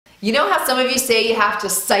You know how some of you say you have to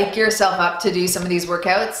psych yourself up to do some of these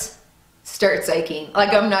workouts? Start psyching.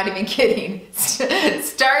 Like, I'm not even kidding.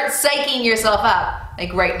 Start psyching yourself up.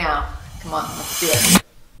 Like right now. Come on, let's do it.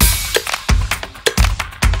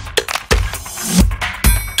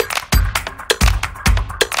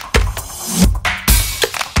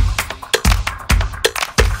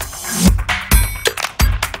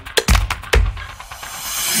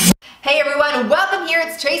 Hey everyone, welcome here.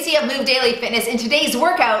 It's Tracy of Move Daily Fitness. In today's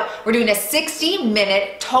workout, we're doing a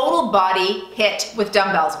 60-minute total body HIIT with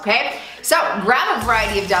dumbbells, okay? So grab a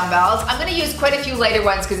variety of dumbbells. I'm gonna use quite a few lighter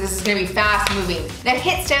ones because this is gonna be fast moving. Now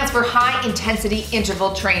HIIT stands for high intensity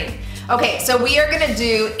interval training. Okay, so we are gonna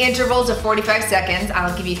do intervals of 45 seconds.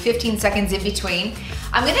 I'll give you 15 seconds in between.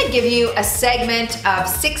 I'm gonna give you a segment of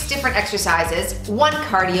 6 different exercises, 1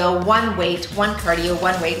 cardio, 1 weight, 1 cardio,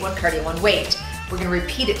 1 weight, 1 cardio, 1 weight. We're gonna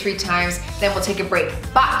repeat it 3 times, then we'll take a break.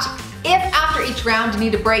 But if after each round you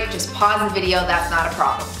need a break, just pause the video, that's not a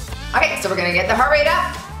problem. Okay, so we're gonna get the heart rate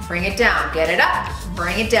up, bring it down, get it up,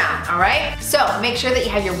 bring it down, all right? So make sure that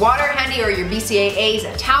you have your water handy or your BCAAs,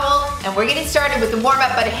 a towel, and we're getting started with the warm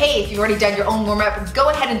up, but hey, if you've already done your own warm up, go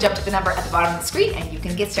ahead and jump to the number at the bottom of the screen and you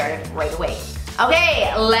can get started right away.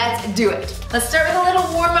 Okay, let's do it. Let's start with a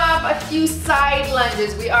little warm up, a few side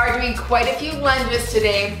lunges. We are doing quite a few lunges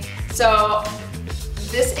today. So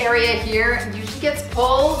this area here usually gets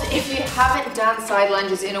pulled if you haven't done side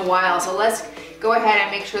lunges in a while. So let's go ahead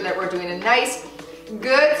and make sure that we're doing a nice,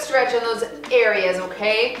 good stretch in those areas,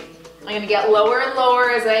 okay? I'm gonna get lower and lower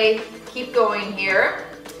as I keep going here.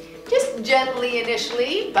 Just gently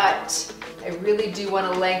initially, but I really do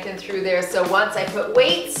wanna lengthen through there. So once I put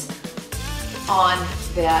weights on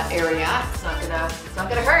that area, it's not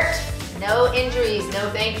gonna hurt. No injuries, no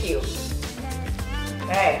thank you.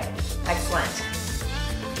 Okay, excellent.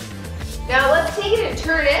 Now let's take it and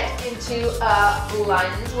turn it into a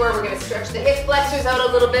lunge where we're gonna stretch the hip flexors out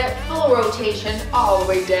a little bit, full rotation all the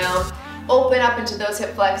way down. Open up into those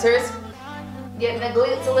hip flexors. Getting the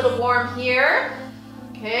glutes a little warm here.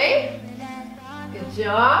 Okay, good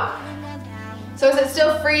job. So is it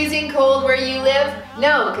still freezing cold where you live?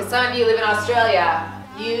 No, because some of you live in Australia.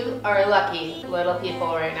 You are lucky little people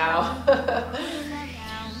right now.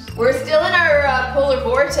 We're still in our polar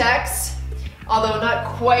vortex, although not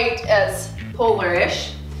quite as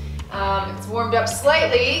polarish. It's warmed up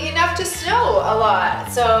slightly, enough to snow a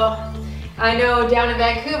lot. So I know down in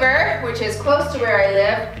Vancouver, which is close to where I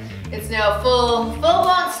live, it's now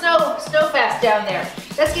full-on snow fest down there.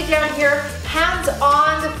 Let's get down here, hands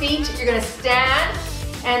on the feet. You're gonna stand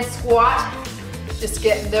and squat. Just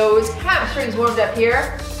get those hamstrings warmed up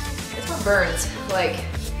here. This one burns, like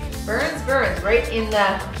burns right in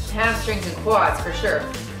the hamstrings and quads for sure.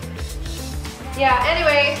 Yeah,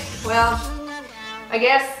 anyway, well, I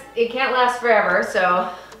guess it can't last forever, so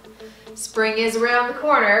spring is around the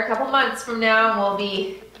corner. A couple months from now, and we'll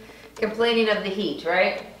be complaining of the heat,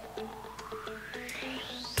 right?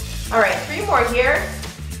 All right, 3 more here.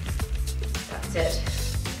 That's it.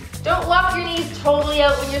 Don't lock your knees totally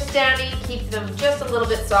out when you're standing. Keep them just a little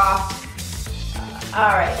bit soft.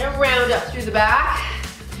 All right, and round up through the back.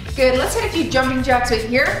 Good, let's hit a few jumping jacks right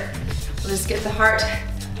here. We'll just get the heart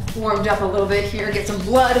warmed up a little bit here, get some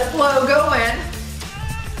blood flow going.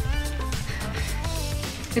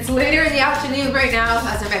 It's later in the afternoon right now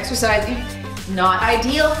as I'm exercising. Not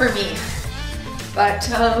ideal for me, but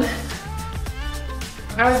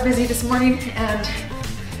I was busy this morning and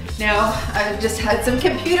now I've just had some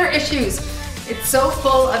computer issues. It's so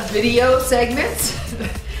full of video segments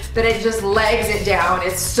that it just lags it down.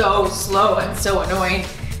 It's so slow and so annoying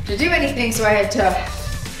to do anything, so I had to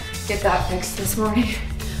get that fixed this morning.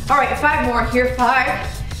 All right, 5 more here. 5,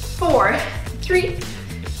 4, 3,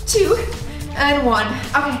 2, and 1.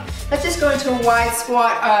 Okay, let's just go into a wide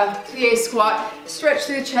squat, plie squat. Stretch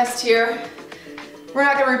through the chest here. We're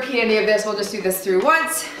not gonna repeat any of this. We'll just do this through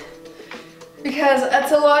once because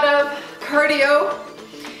that's a lot of cardio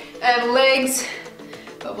and legs,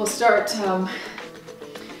 but we'll start,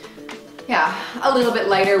 yeah, a little bit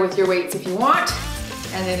lighter with your weights if you want.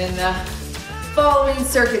 And then in the following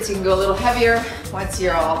circuits, you can go a little heavier once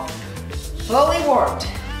you're all fully warmed.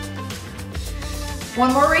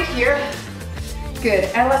 1 more right here. Good,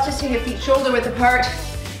 and let's just take your feet shoulder width apart.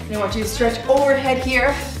 And I want you to stretch overhead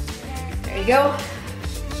here. There you go.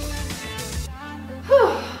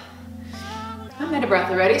 Whew. I'm out of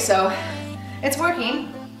breath already, so it's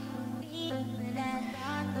working.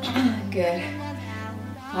 Good.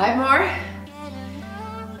 5 more.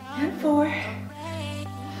 And 4,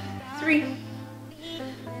 3,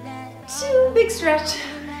 2, big stretch,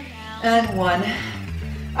 and 1.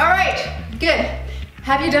 All right, good.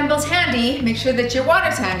 Have your dumbbells handy, make sure that your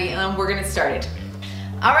water's handy, and we're gonna start it.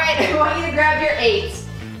 All right, I want you to grab your 8s.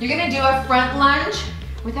 You're gonna do a front lunge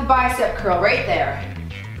with a bicep curl right there.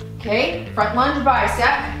 Okay, front lunge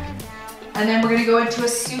bicep, and then we're gonna go into a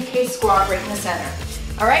suitcase squat right in the center.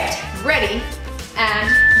 All right, ready, and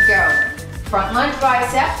go. Front lunge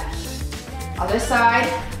bicep, other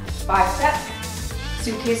side, bicep,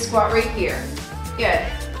 suitcase squat right here. Good.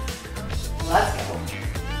 Let's go.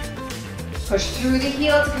 Push through the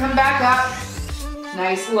heel to come back up.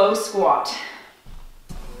 Nice low squat.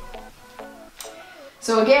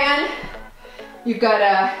 So again, you've got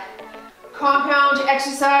a compound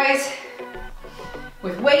exercise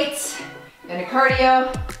with weights, and a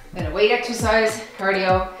cardio, then a weight exercise,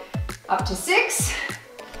 cardio, up to 6,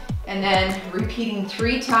 and then repeating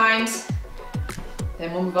 3 times.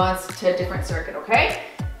 Then we'll move on to a different circuit, okay?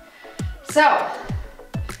 So,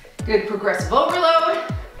 good progressive overload,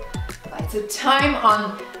 lots of time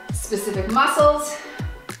on specific muscles,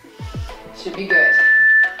 should be good.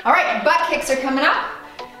 All right, butt kicks are coming up.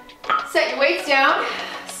 Set your weights down,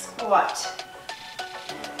 squat.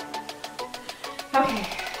 Okay,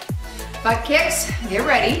 butt kicks, get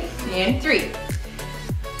ready, in 3,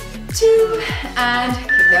 2, and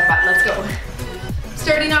kick that butt, let's go.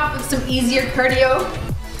 Starting off with some easier cardio,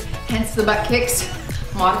 hence the butt kicks.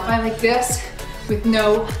 Modify like this with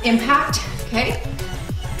no impact, okay?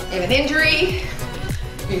 If you have an injury,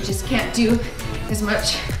 you just can't do as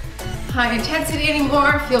much high intensity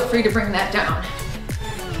anymore, feel free to bring that down.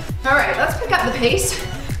 All right, let's pick up the pace.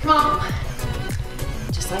 Come on,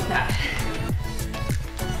 just like that.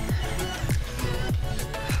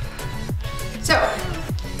 So,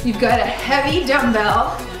 you've got a heavy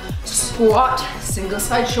dumbbell squat, single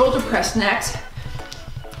side shoulder press next.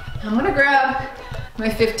 I'm gonna grab my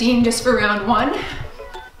 15 just for round 1,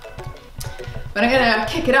 but I'm gonna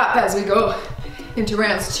kick it up as we go into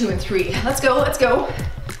rounds 2 and 3. Let's go, let's go.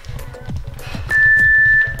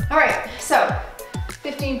 All right, so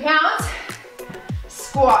 15 pounds,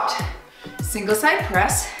 squat, single side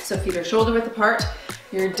press, so feet are shoulder width apart,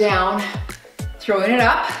 you're down, throwing it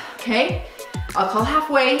up, okay? I'll call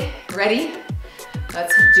halfway, ready?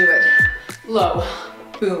 Let's do it. Low,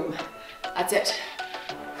 boom, that's it.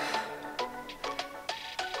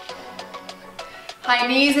 High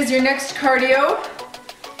knees is your next cardio.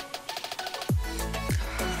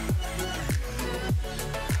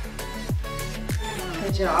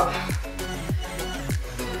 Good job.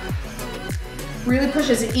 Really push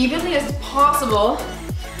as evenly as possible.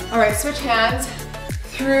 All right, switch hands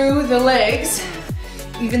through the legs,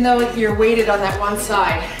 even though you're weighted on that one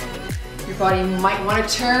side. Your body might want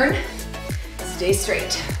to turn, stay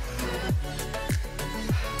straight.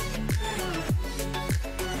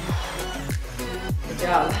 Good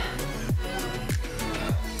job.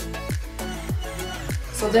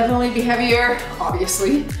 This will definitely be heavier,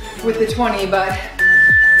 obviously, with the 20, but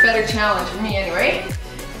better challenge for me anyway.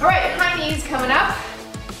 All right, high knees coming up.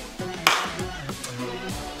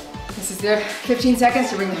 This is the 15 seconds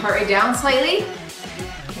to bring the heart rate down slightly.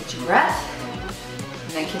 Catch your breath.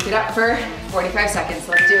 And then kick it up for 45 seconds.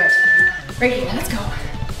 Let's do it. Right here, let's go.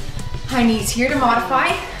 High knees here to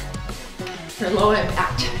modify for low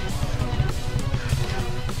impact.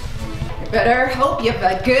 You better hope you have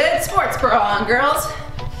a good sports bra on, girls.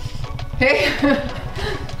 Okay?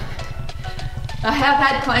 I have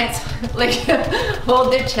had clients like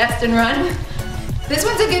hold their chest and run. This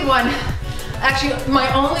one's a good one. Actually,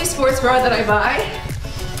 my only sports bra that I buy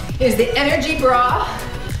is the Energy Bra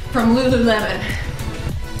from Lululemon.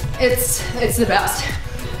 It's the best.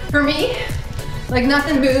 For me, like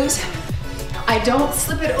nothing moves. I don't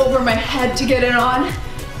slip it over my head to get it on.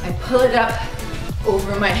 I pull it up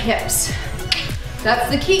over my hips. That's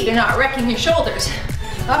the key to not wrecking your shoulders.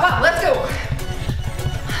 Up, let's go.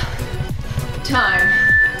 Time.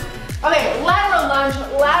 Okay, lateral lunge,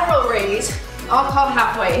 lateral raise. I'll call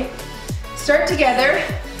halfway. Start together.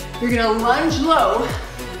 You're gonna lunge low.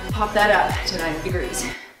 Pop that up to 90 degrees.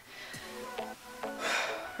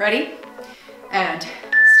 Ready? And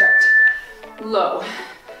start. Low.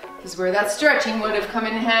 This is where that stretching would have come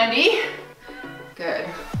in handy. Good.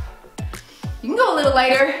 You can go a little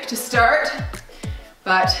lighter to start,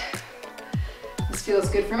 but this feels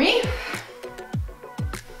good for me.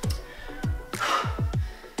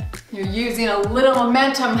 You're using a little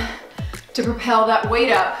momentum to propel that weight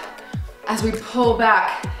up as we pull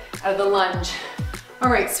back out of the lunge. All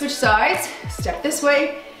right, switch sides. Step this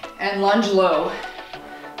way and lunge low.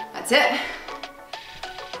 That's it.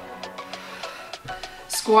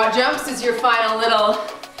 Squat jumps is your final little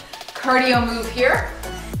cardio move here.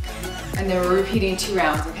 And then we're repeating 2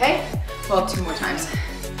 rounds, okay? Well, 2 more times.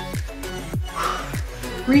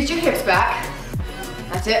 Reach your hips back.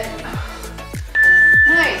 That's it.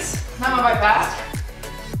 Nice. Not my fast.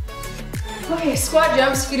 Okay, squat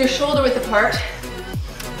jumps, feet are shoulder width apart.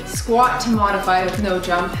 Squat to modify with no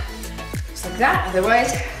jump. Just like that,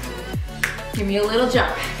 otherwise, give me a little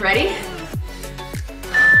jump. Ready?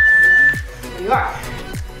 There you are.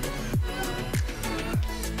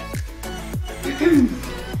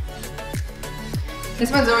 This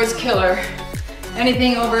one's always killer.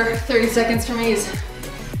 Anything over 30 seconds for me is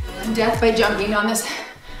death by jumping on this.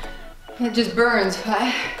 It just burns.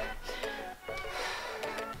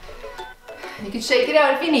 You can shake it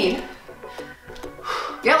out if you need.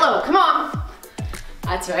 Get low, come on.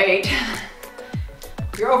 That's right.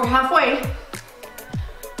 You're over halfway.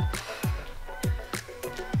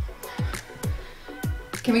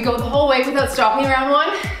 Can we go the whole way without stopping round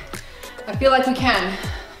one? I feel like we can.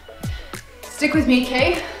 Stick with me,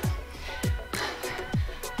 okay?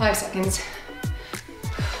 5 seconds.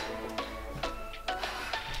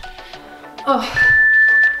 Oh,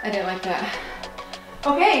 I didn't like that.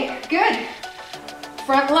 Okay, good.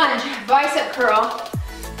 Front lunge, bicep curl,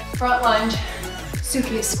 front lunge,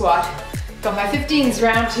 suitcase squat. Got my 15s,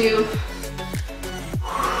 round 2.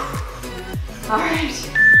 All right,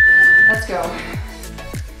 let's go.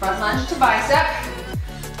 Front lunge to bicep,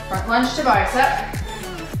 front lunge to bicep,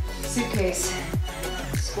 suitcase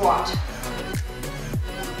squat.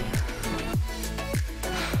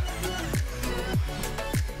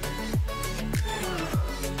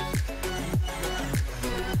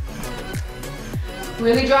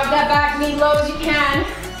 Really drop that back knee low as you can.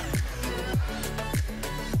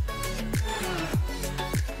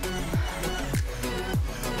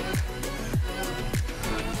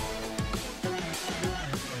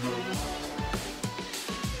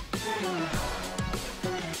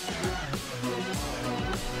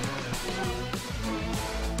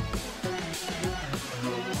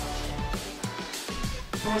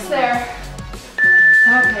 Almost there.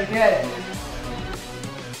 Okay, good.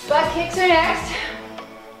 Butt kicks are next.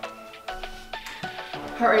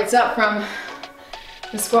 Heart rate's up from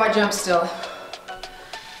the squat jump still.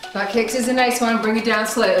 Butt kicks is a nice one, bring it down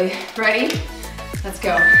slightly. Ready? Let's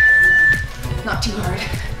go. Not too hard.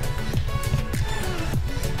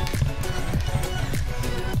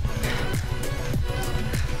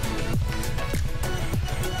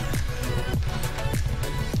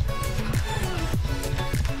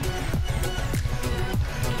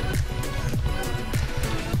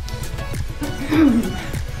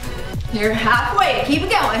 You're halfway, keep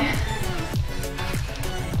it going.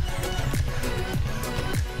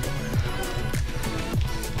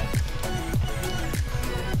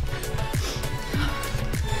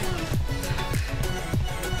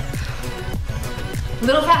 A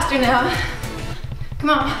little faster now. Come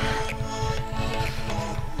on.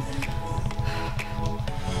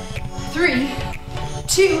 3,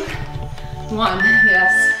 2, 1,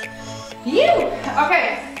 yes.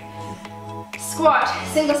 Okay. Squat,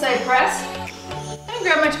 single side press. I'm gonna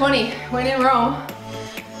grab my 20. When in Rome.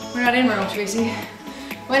 We're not in Rome, Tracy.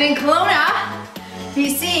 When in Kelowna,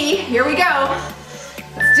 BC, here we go.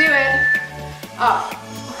 Let's do it. Up.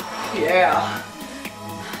 Yeah.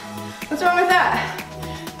 What's wrong with that?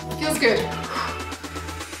 Feels good.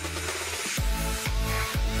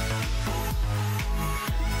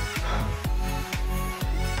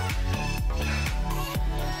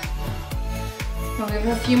 We'll give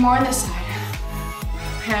it a few more on this side.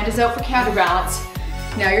 Hand is out for counterbalance.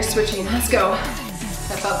 Now you're switching. Let's go.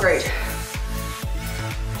 That felt great.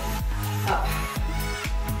 Up.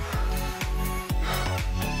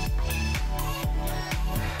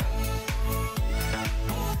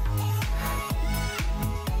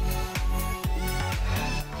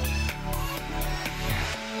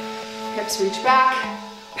 Hips reach back.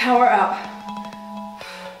 Power up.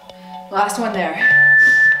 Last one there.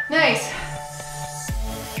 Nice.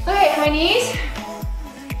 Okay, my knees.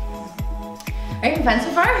 Are you having fun so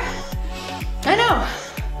far? I know.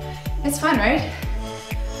 It's fun, right?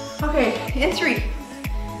 Okay, in 3,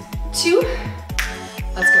 2,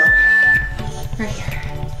 let's go. Right here.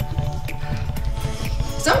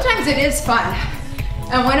 Sometimes it is fun.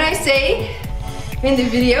 And when I say in the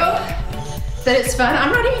video that it's fun,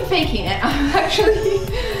 I'm not even faking it. I'm actually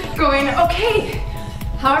going, okay,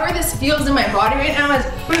 however this feels in my body right now is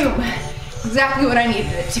boom, exactly what I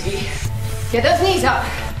needed it to be. Get those knees up.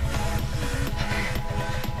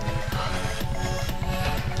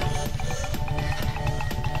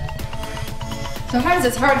 Sometimes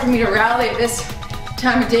it's hard for me to rally at this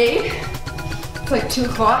time of day. It's like 2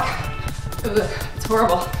 o'clock. It's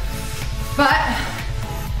horrible. But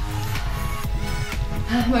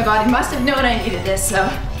my body must have known I needed this, so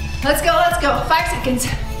Let's go, let's go. 5 seconds.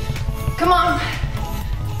 Come on.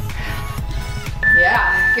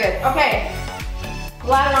 Yeah, good. Okay.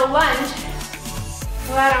 Lateral lunge.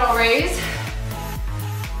 Lateral raise.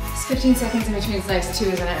 It's 15 seconds in between is nice too,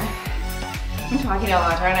 isn't it? I'm talking a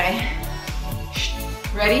lot, aren't I?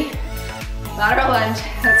 Ready? Lateral lunge.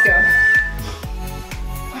 Let's go.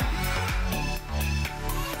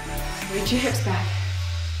 Reach your hips back.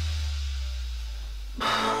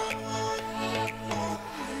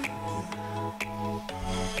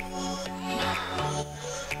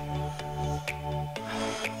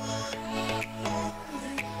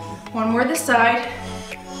 One more this side.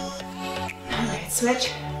 All right,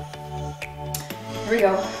 switch. Here we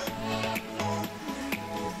go.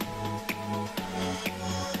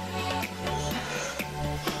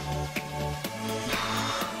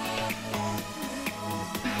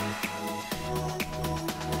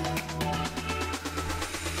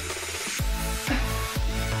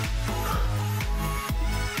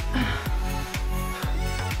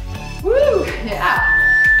 Woo,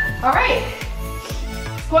 yeah. All right.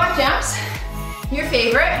 Squat jumps, your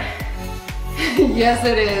favorite. Yes,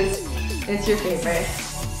 it is. It's your favorite.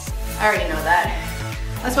 I already know that.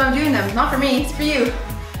 That's why I'm doing them. Not for me, it's for you.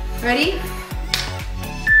 Ready?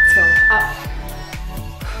 Let's go up.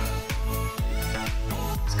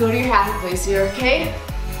 Let's go to your happy place here, okay?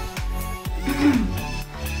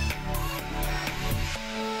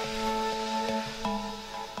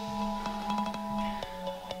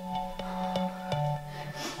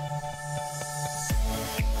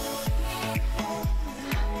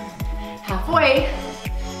 Halfway.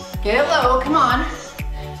 Get it low, come on.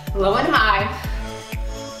 Low and high.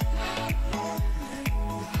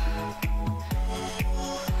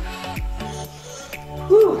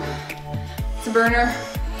 Whew. It's a burner.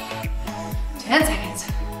 10 seconds.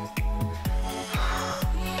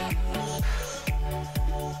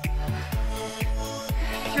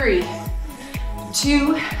 Three,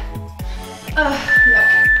 two,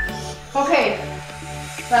 yep. Okay,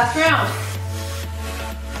 last round.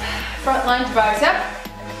 Front lunge bicep.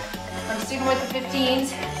 I'm sticking with the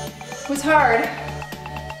 15s. It was hard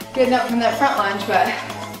getting up from that front lunge, but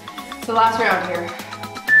it's the last round here.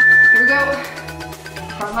 Here we go.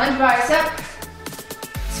 Front lunge bicep.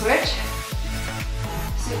 Switch.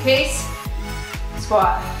 Suitcase.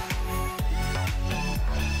 Squat.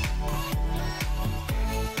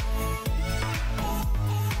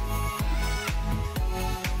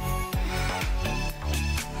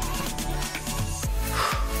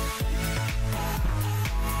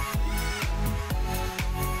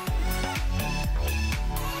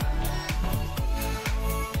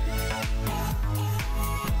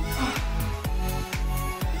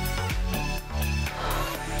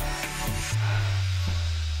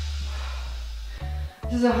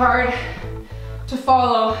 This is hard to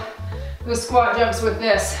follow the squat jumps with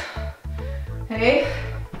this. Okay?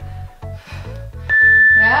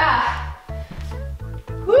 Yeah.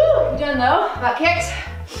 Woo! You done though? Back kicks.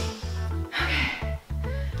 Okay.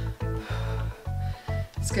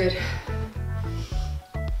 It's good.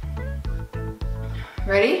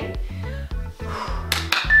 Ready?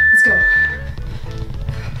 Let's go.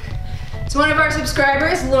 So one of our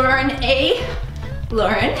subscribers, Lauren A.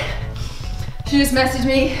 Lauren. She just messaged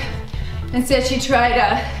me and said she tried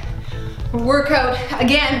a workout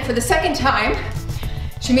again for the second time.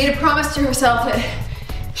 She made a promise to herself that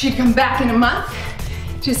she'd come back in a month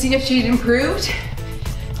to see if she'd improved.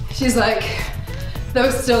 She's like, that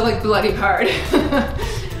was still like bloody hard.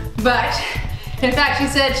 But in fact, she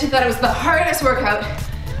said she thought it was the hardest workout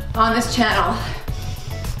on this channel.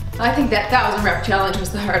 I think that 1,000 rep challenge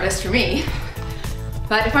was the hardest for me.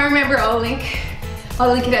 But if I remember, I'll link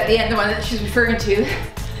it at the end, the one that she's referring to.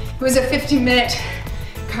 It was a 15-minute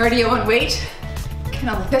cardio and weight, kind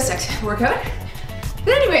of like this workout.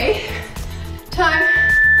 But anyway, time,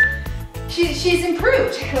 she's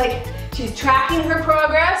improved. Like, she's tracking her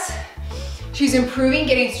progress. She's improving,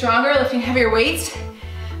 getting stronger, lifting heavier weights.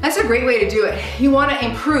 That's a great way to do it. You want to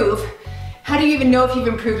improve. How do you even know if you've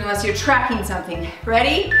improved unless you're tracking something?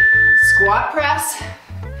 Ready? Squat press.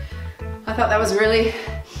 I thought that was a really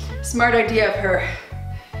smart idea of her.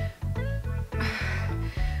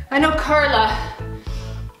 I know Carla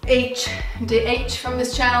H from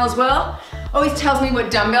this channel as well always tells me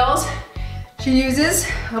what dumbbells she uses,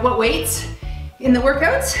 what weights in the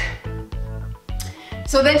workouts.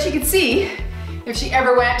 So then she could see if she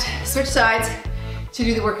ever went switch sides to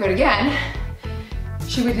do the workout again,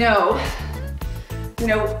 she would know,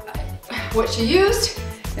 what she used,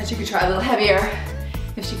 and she could try a little heavier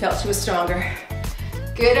if she felt she was stronger.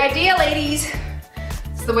 Good idea, ladies.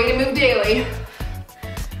 It's the way to move daily.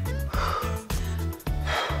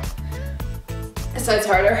 This side's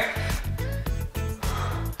harder.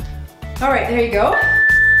 All right, there you go.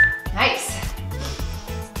 Nice.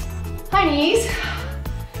 High knees.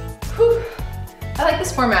 Whew. I like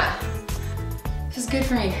this format. This is good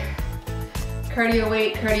for me. Cardio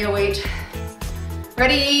weight, cardio weight.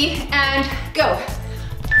 Ready, and go.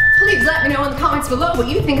 Please let me know in the comments below what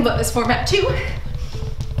you think about this format too.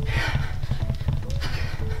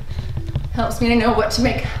 Helps me to know what to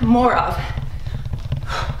make more of.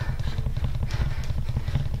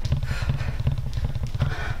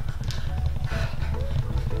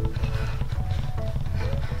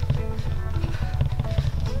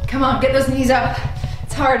 Come on, get those knees up.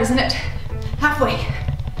 It's hard, isn't it? Halfway.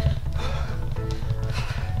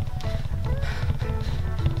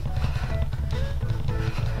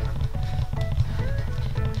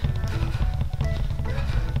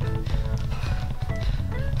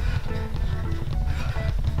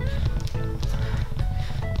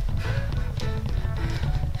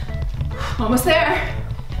 Almost there.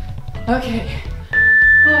 Okay.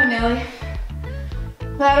 Oh, Nelly.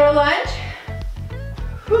 Lateral lunge.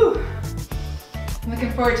 Whew. I'm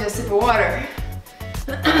looking forward to a sip of water.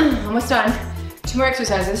 Almost done. 2 more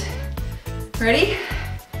exercises. Ready?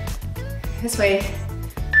 This way.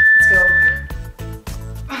 Let's go.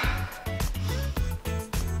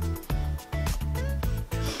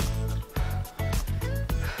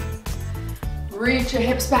 Reach your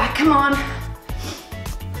hips back. Come on.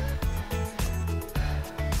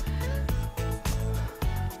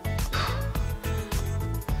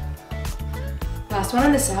 Last one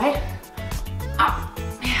on this side. Up.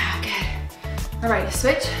 Yeah, good. All right,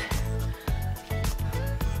 switch.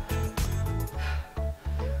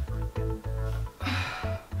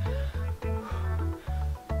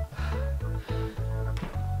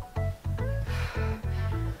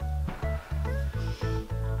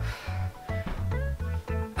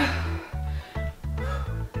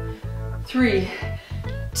 Three,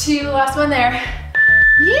 2, last one there.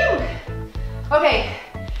 Phew. Okay,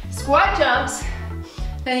 squat jumps.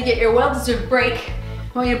 Then you get your well-deserved break.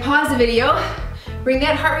 I want you to pause the video, bring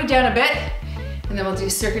that heart rate down a bit, and then we'll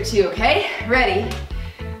do circuit 2, okay? Ready?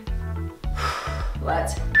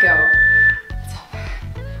 Let's go.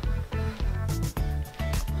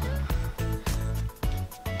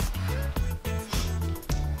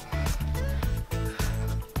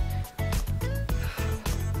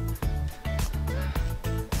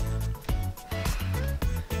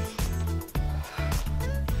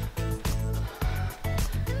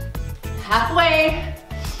 Halfway.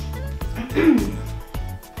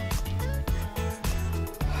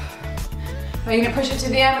 Are you gonna push it to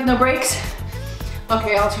the end with no breaks?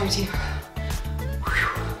 Okay, I'll try to.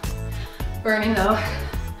 Burning though.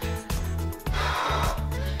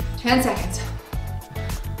 10 seconds.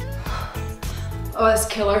 Oh, that's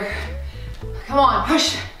killer. Come on,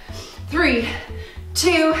 push. 3,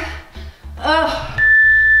 2, oh,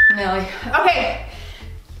 Nelly. Okay,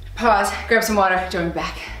 pause, grab some water, join me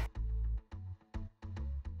back.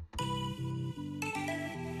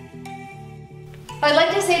 I'd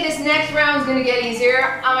like to say this next round is gonna get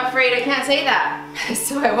easier. I'm afraid I can't say that,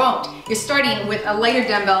 so I won't. You're starting with a lighter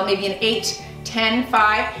dumbbell, maybe an 8, 10,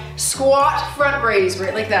 5. Squat, front raise,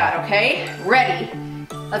 right like that, okay? Ready?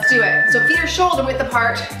 Let's do it. So feet are shoulder width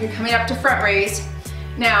apart. You're coming up to front raise.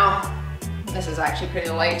 Now, this is actually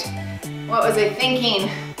pretty light. What was I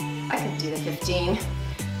thinking? I could do the 15.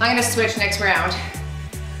 I'm gonna switch next round,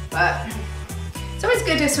 but it's always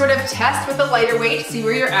good to sort of test with a lighter weight, see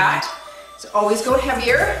where you're at. So always go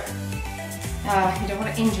heavier. You don't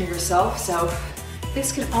want to injure yourself, so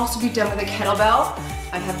this can also be done with a kettlebell.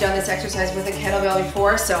 I have done this exercise with a kettlebell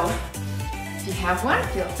before, so if you have one,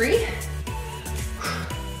 feel free.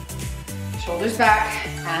 Shoulders back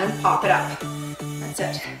and pop it up. That's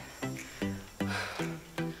it.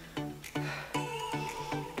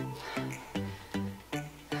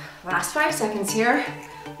 Last 5 seconds here.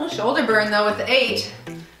 A little shoulder burn though with the 8.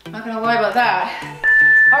 Not gonna lie about that.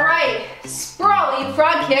 All right, sprawling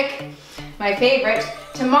frog kick, my favorite.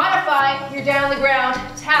 To modify, you're down on the ground,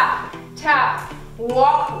 tap, tap,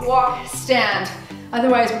 walk, walk, stand.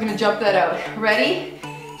 Otherwise, we're gonna jump that out. Ready?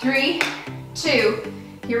 3, 2,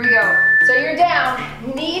 here we go. So you're down,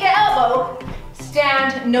 knee to elbow,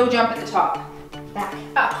 stand, no jump at the top. Back,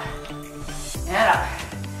 up, and up.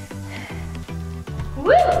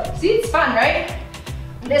 Woo! See, it's fun, right?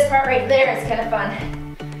 This part right there is kind of fun.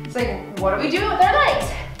 It's like, what are we doing with our legs?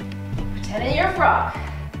 Pretending you're a frog.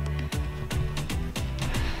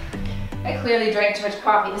 I clearly drank too much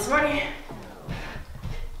coffee this morning.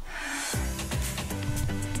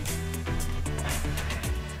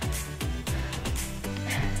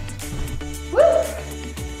 Woo!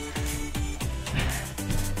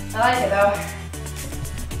 I like it though.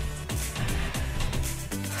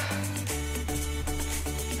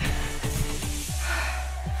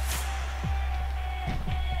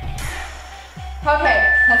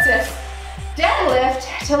 Okay, that's it.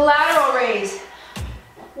 Deadlift to lateral raise.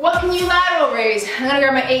 What can you lateral raise? I'm gonna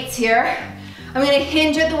grab my 8s here. I'm gonna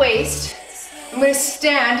hinge at the waist. I'm gonna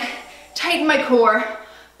stand, tighten my core,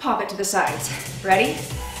 pop it to the sides. Ready?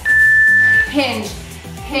 Hinge,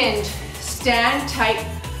 hinge, stand, tight,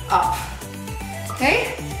 up.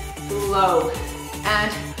 Okay? Low,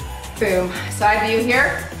 and boom. Side view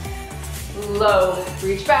here. Low,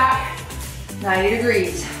 reach back, 90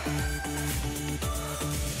 degrees.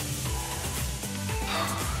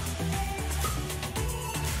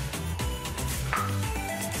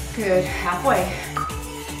 Good, halfway.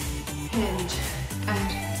 Hinge,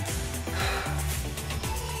 and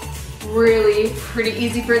really pretty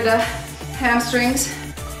easy for the hamstrings.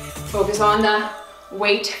 Focus on the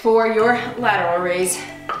weight for your lateral raise.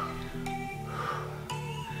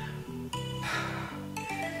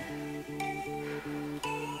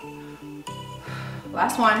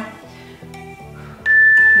 Last one.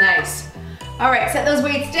 Nice. All right, set those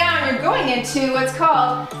weights down. You're going into what's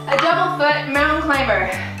called a double foot mountain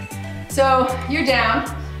climber. So you're down.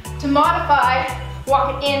 To modify,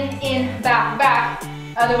 walk in, back, back.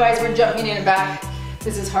 Otherwise, we're jumping in and back.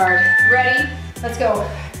 This is hard. Ready? Let's go.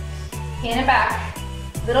 In and back.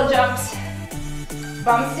 Little jumps.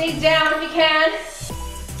 Bum stays down if you can,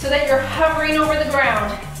 so that you're hovering over the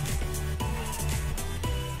ground.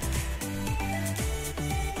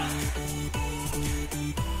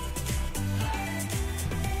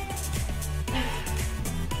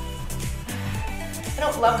 I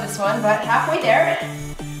don't love this one, but halfway there.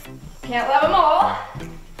 Can't love them all.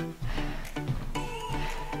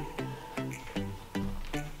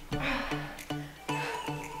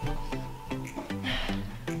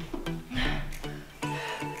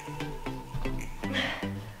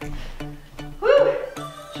 Woo!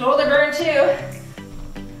 Shoulder burn 2.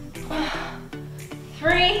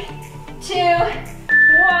 3, 2,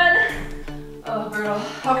 1. Oh, brutal.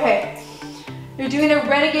 Okay. You're doing a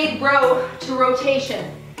Renegade row to rotation.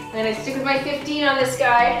 I'm gonna stick with my 15 on this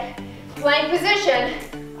guy. Plank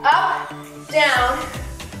position, up, down,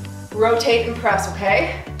 rotate and press,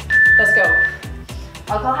 okay? Let's go.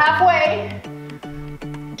 I'll call halfway.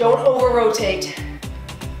 Don't over rotate.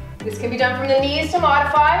 This can be done from the knees to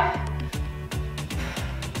modify.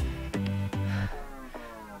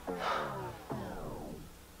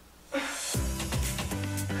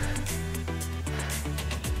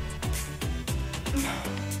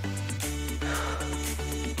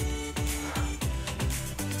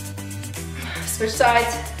 Switch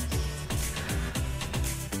sides.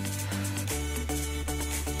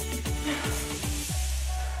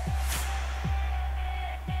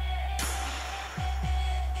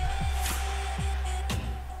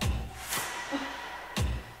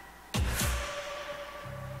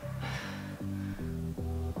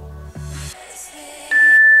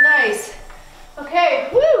 Nice. Okay,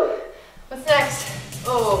 woo! What's next?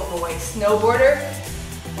 Oh boy, snowboarder.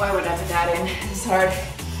 Why would I put that in? This is hard.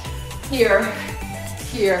 Here.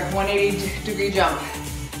 Here, 180 degree jump.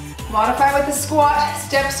 Modify with the squat,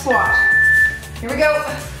 step squat. Here we go.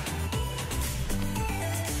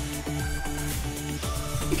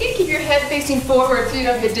 You can keep your head facing forward so you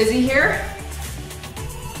don't get dizzy here.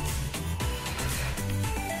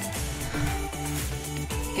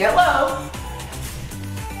 Get low.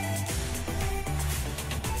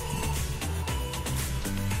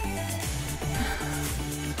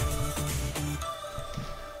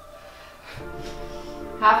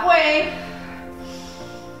 Halfway.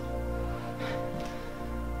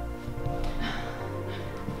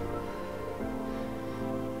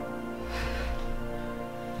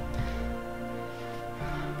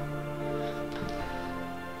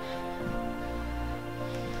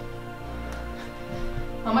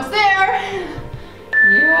 Almost there.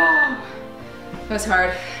 Yeah. That was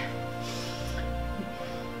hard.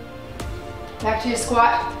 Back to your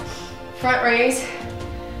squat, front raise.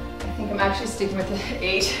 I think I'm actually sticking with the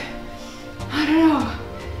 8. I don't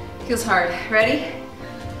know. Feels hard. Ready?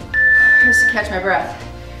 Just to catch my breath.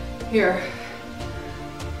 Here.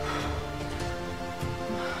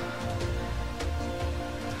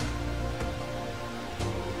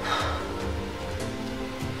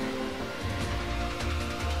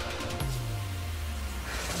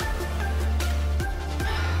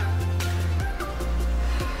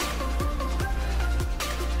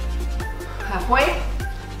 Halfway.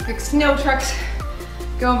 Big snow trucks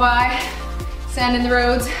going by, sand in the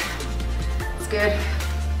roads. It's good.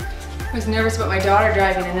 I was nervous about my daughter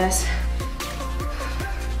driving in this.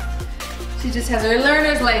 She just has her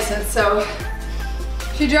learner's license, so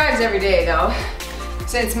she drives every day though,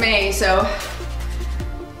 since May, so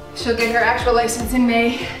she'll get her actual license in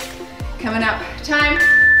May. Coming up. Time.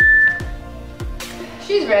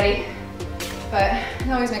 She's ready, but it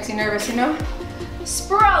always makes you nervous, you know?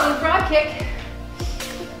 Sprawling frog kick.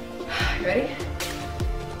 Ready?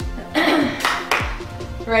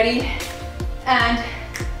 Ready, and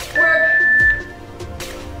work.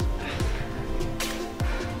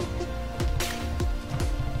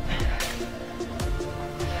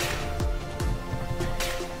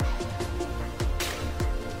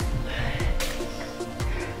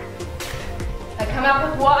 I come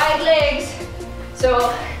up with wide legs,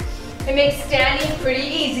 so it makes standing pretty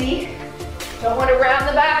easy. Don't want to round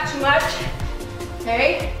the back too much,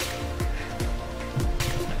 okay?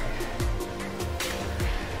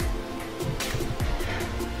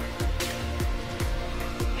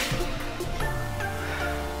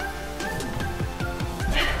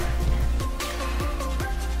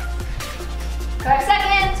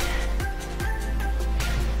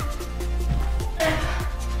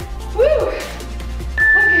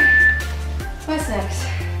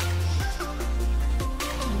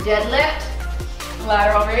 Deadlift,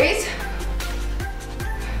 lateral raise.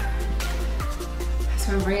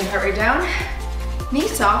 So I'm bringing heart rate down.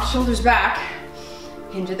 Knees soft, shoulders back,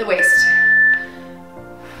 hinge at the waist.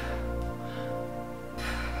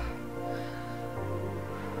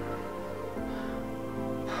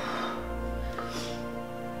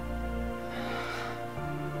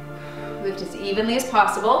 Lift as evenly as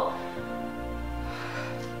possible.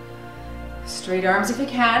 Straight arms if you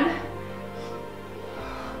can.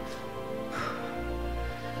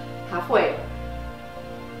 Halfway.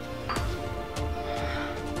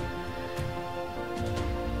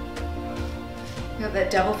 Got that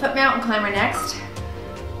double foot mountain climber next.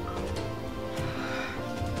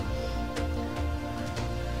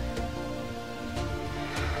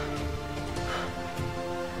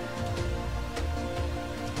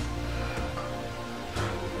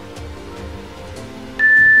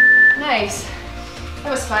 Nice.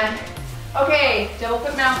 That was fun. Okay, double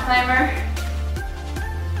foot mountain climber.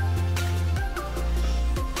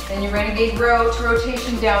 And your Renegade row to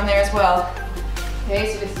rotation down there as well.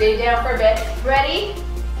 Okay, so we stay down for a bit. Ready?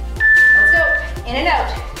 Let's go. In and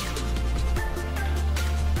out.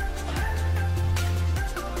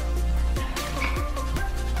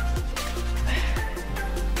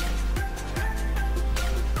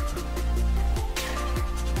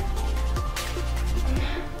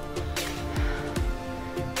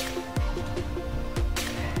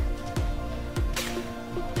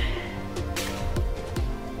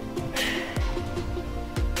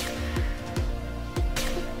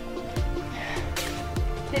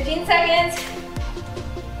 Seconds.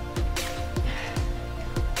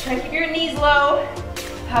 Try to keep your knees low.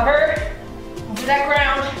 Hover over that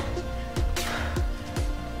ground.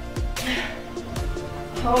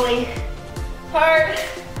 Holy hard.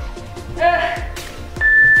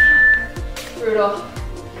 Brutal.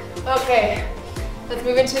 Okay, let's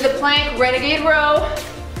move into the plank Renegade row.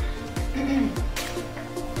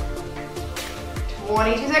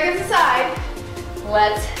 22 seconds aside.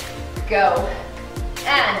 Let's go.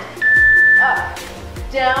 And up,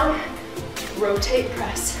 down, rotate,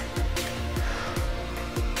 press.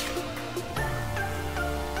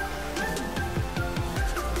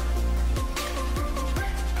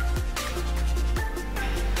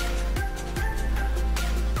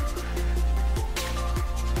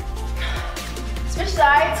 Switch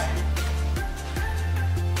sides.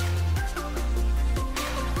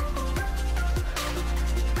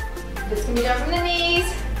 This can be done from the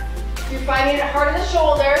knees. You're finding it hard in the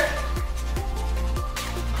shoulder.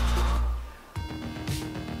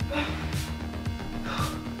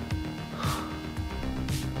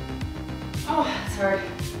 Oh, that's hard.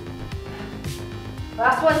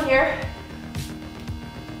 Last one here.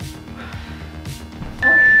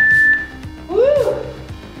 Okay. Woo!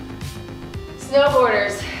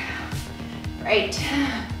 Snowboarders. Right.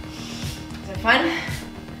 Is that fun?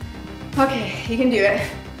 Okay, you can do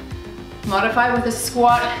it. Modify with a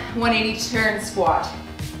squat, 180 turn squat.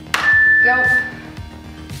 Go.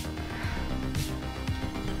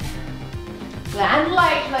 Land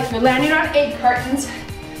light, like you're landing on egg cartons.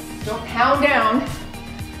 Don't pound down.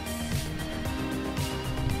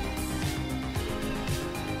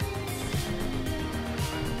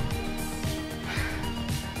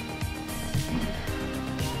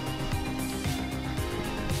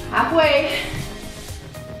 Halfway.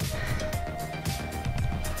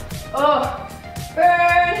 Oh,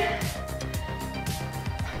 burn.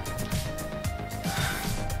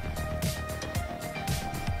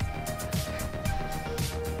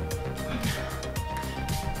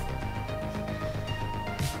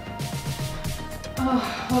 Oh,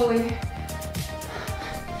 holy.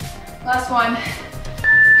 Last one.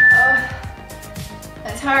 Oh,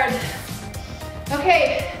 that's hard.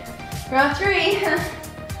 Okay, round 3.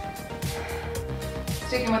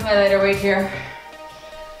 Sticking with my lighter weight here.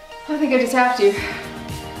 I think I just have to.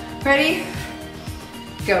 Ready?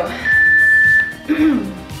 Go.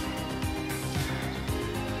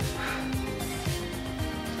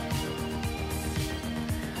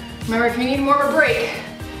 Remember, if you need more of a break,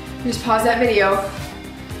 just pause that video.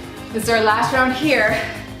 This is our last round here.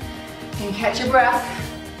 And catch your breath.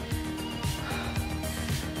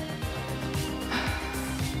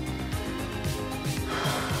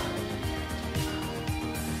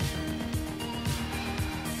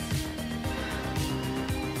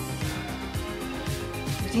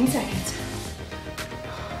 Seconds.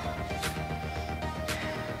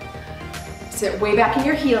 Sit way back in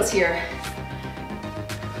your heels here.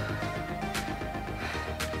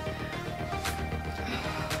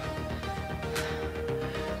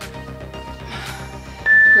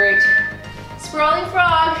 Great. Sprawling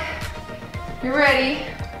frog. You're ready.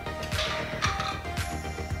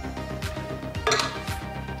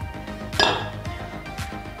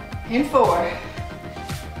 In 4,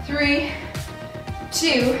 3, 2,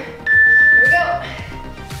 here we go.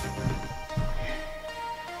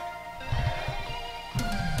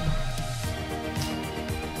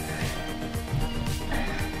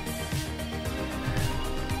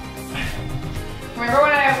 Remember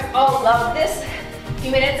when I all loved this a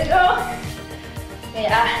few minutes ago?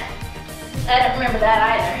 Yeah, I don't remember that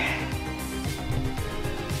either.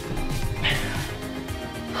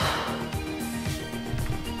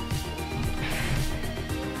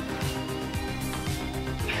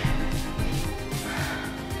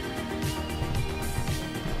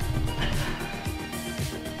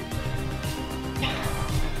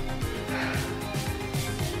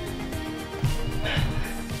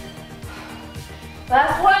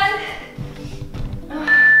 Last one.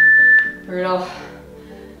 Brutal.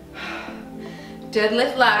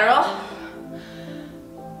 Deadlift lateral.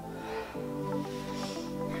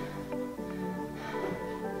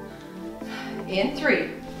 In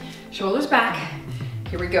 3. Shoulders back.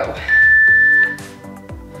 Here we go.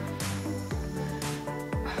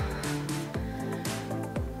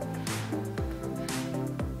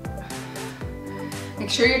 Make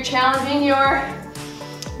sure you're challenging your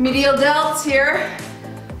medial delts here.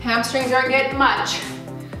 Hamstrings aren't getting much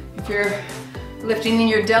if you're lifting in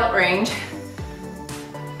your delt range.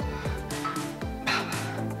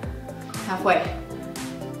 Halfway.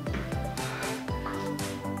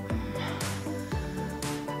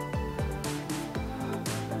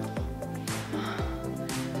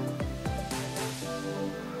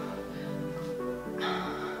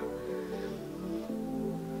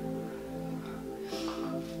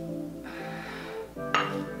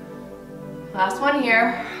 Last one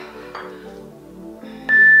here.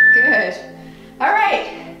 Good. All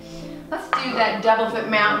right, let's do that double foot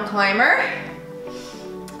mountain climber.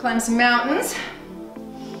 Climb some mountains.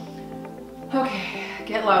 Okay,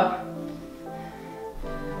 get low.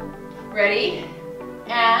 Ready?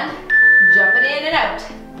 And jump it in and out.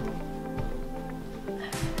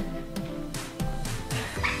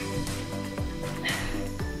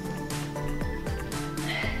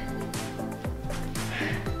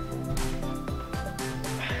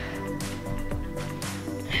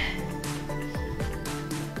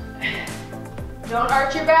 Don't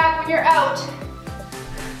arch your back when you're out.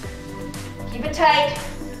 Keep it tight.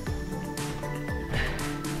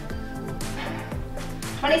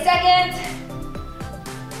 20 seconds.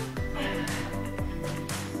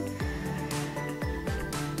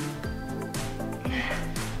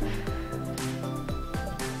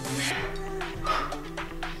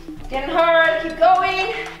 Getting hard, keep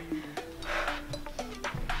going.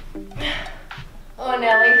 Oh,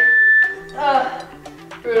 Nelly. Oh,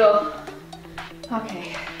 brutal.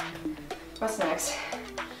 Okay, what's next?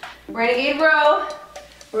 Renegade row,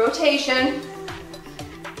 rotation.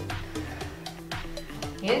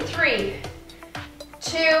 In 3,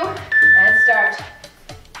 2, and start.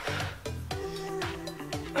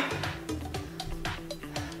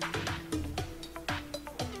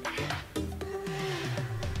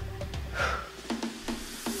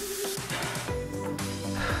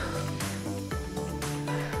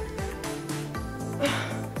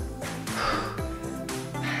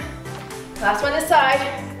 Last one this side,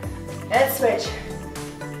 and switch.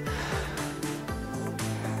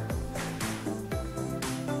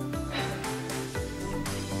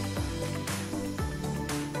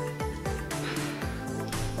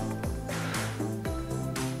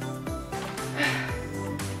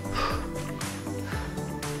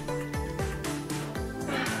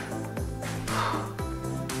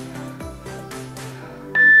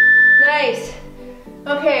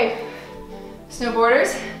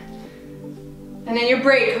 snowboarders. And then your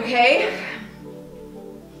break, okay?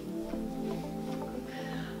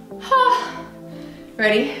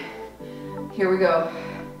 Ready? Here we go.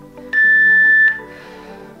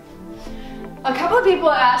 A couple of people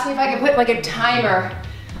asked me if I could put like a timer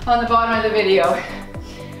on the bottom of the video.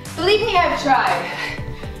 Believe me, I've tried.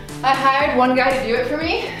 I hired one guy to do it for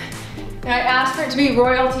me, and I asked for it to be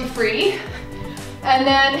royalty free, and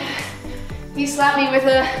then he slapped me with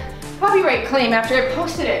a copyright claim after I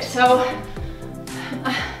posted it, so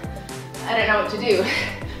I don't know what to do.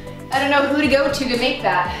 I don't know who to go to make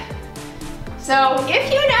that. So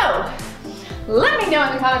if you know, let me know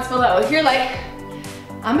in the comments below. If you're like,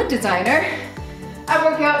 I'm a designer, I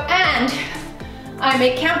work out and I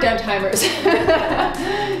make countdown timers.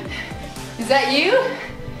 Is that you?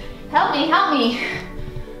 Help me, help me.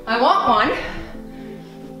 I want one.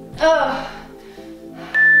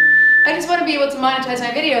 I just want to be able to monetize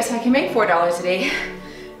my videos so I can make $4 a day.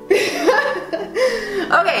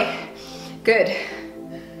 Okay, good.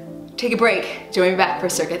 Take a break. Join me back for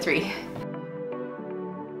circuit 3.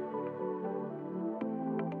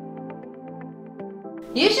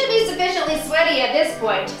 You should be sufficiently sweaty at this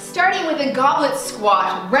point. Starting with a goblet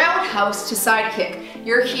squat, roundhouse to side kick.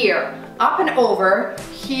 You're here, up and over,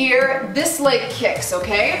 here, this leg kicks,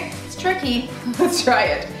 okay? It's tricky, let's try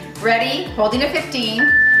it. Ready, holding to 15,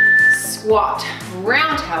 squat,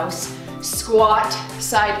 roundhouse, squat,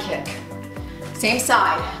 side kick. Same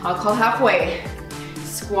side, I'll call halfway.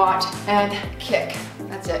 Squat and kick,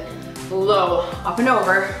 that's it. Low, up and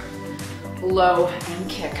over, low and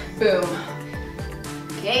kick, boom.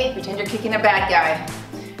 Okay, pretend you're kicking a bad guy.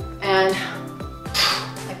 And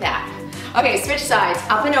like that. Okay, switch sides,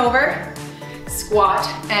 up and over, squat,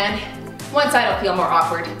 and one side will feel more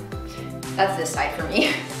awkward. That's this side for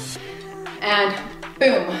me. And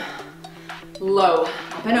boom, low,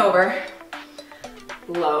 up and over,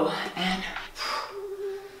 low, and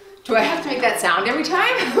do I have to make that sound every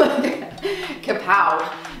time? Kapow.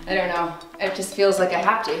 I don't know. It just feels like I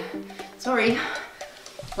have to. Sorry.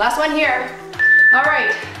 Last one here. All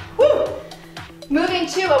right, woo! Moving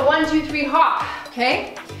to a 1, 2, 3 hop,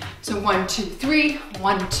 okay? So 1, 2, 3,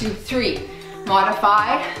 1, 2, 3.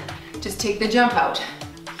 Modify, just take the jump out.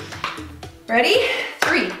 Ready?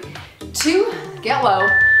 3, 2, get low.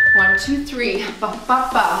 1, 2, 3, ba, ba,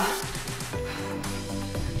 ba.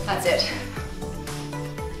 That's it.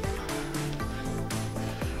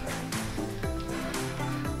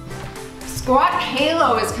 Squat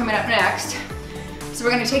halo is coming up next. So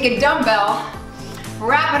we're gonna take a dumbbell,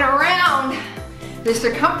 wrap it around the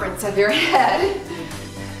circumference of your head,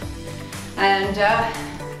 and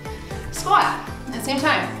squat at the same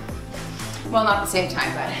time. Well, not at the same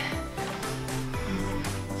time, but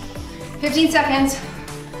 15 seconds.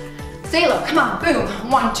 Stay low, come on, boom.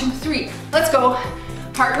 1, 2, 3, let's go.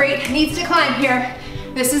 Heart rate needs to climb here.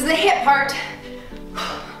 This is the hip part.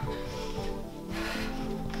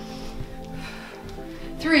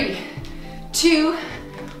 3, 2,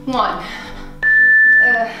 1.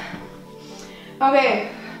 Okay,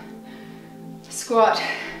 squat,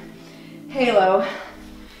 halo,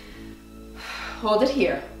 hold it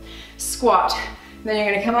here, squat, then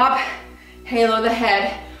you're gonna come up, halo the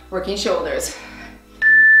head, working shoulders,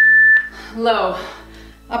 low,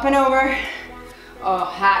 up and over. Oh,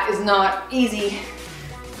 hat is not easy.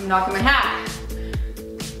 I'm knocking my hat.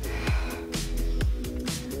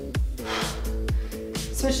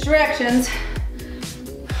 Switch directions.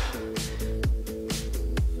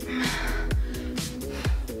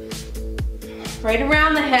 Right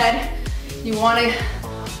around the head. You want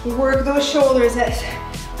to work those shoulders as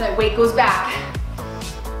that weight goes back.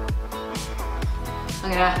 I'm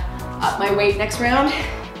gonna up my weight next round.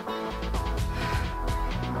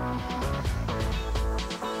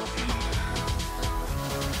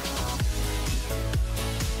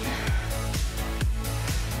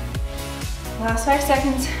 Last 5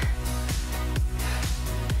 seconds.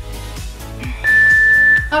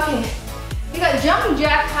 Okay, we got jumping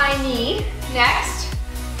jack high knee next.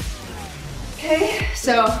 Okay,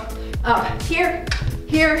 so up here,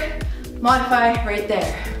 here, modify right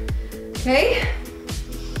there. Okay,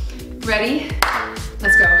 ready?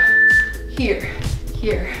 Let's go. Here,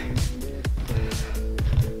 here.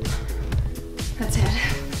 That's it.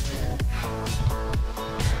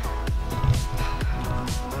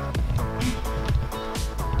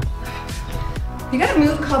 You got a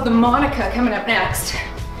move called the Monica coming up next.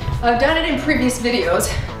 I've done it in previous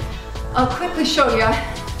videos. I'll quickly show you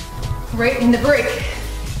right in the break.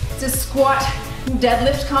 It's a squat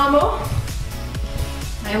deadlift combo.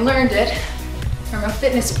 I learned it from a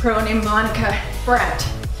fitness pro named Monica Brandt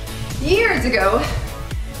years ago.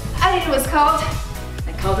 I didn't know it was called.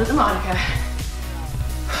 I called it the Monica.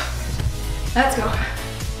 Let's go.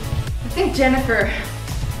 I think Jennifer,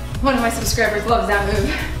 one of my subscribers, loves that move.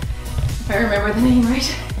 If I remember the name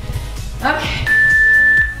right. Okay.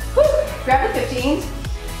 Whew. Grab your 15s.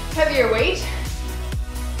 Heavier weight.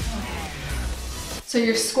 Okay. So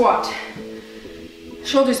your squat.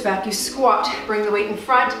 Shoulders back, you squat. Bring the weight in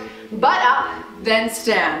front. Butt up, then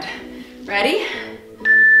stand. Ready?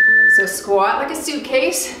 So squat like a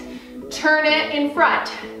suitcase. Turn it in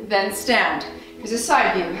front, then stand. Here's a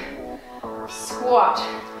side view. Squat,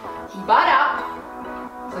 butt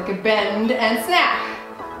up, like a bend and snap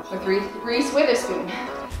with Reese Witherspoon.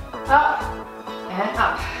 Up and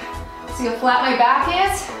up. See how flat my back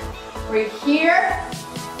is? Right here.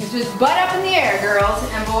 It's just butt up in the air, girls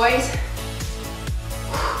and boys.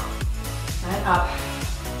 And up.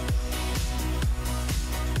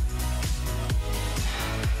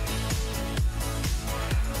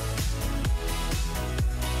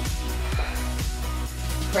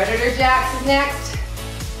 Predator jacks is next.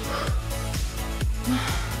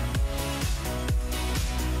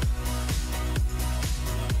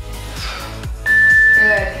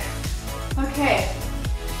 Good. Okay.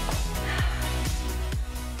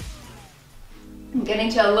 I'm getting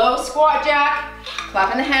to a low squat jack.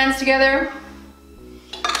 Clapping the hands together.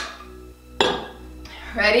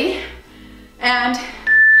 Ready? And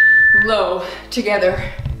low together.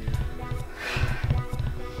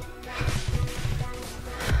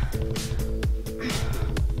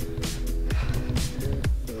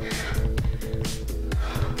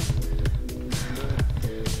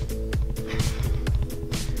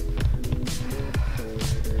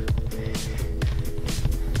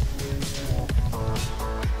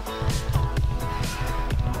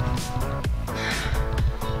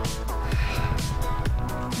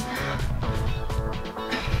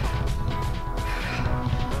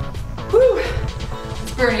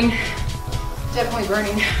 Burning, definitely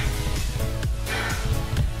burning.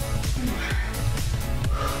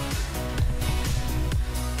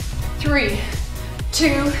 Three,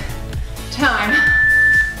 two, time.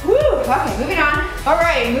 Woo, okay, moving on. All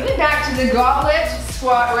right, moving back to the goblet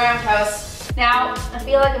squat roundhouse. Now, I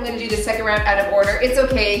feel like I'm gonna do the second round out of order. It's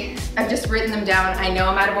okay, I've just written them down. I know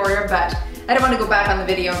I'm out of order, but I don't wanna go back on the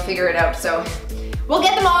video and figure it out, so we'll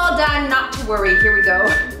get them all done, not to worry, here we go.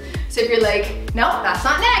 So if you're like, no, that's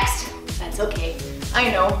not next, that's okay. I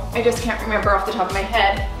know, I just can't remember off the top of my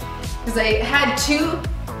head because I had two,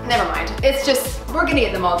 never mind. It's just, we're gonna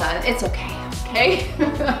get them all done. It's okay, okay?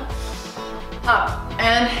 Up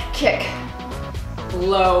and kick.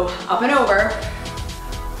 Low, up and over.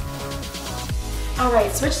 All right,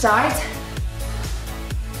 switch sides.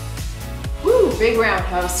 Woo, big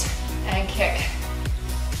roundhouse and kick.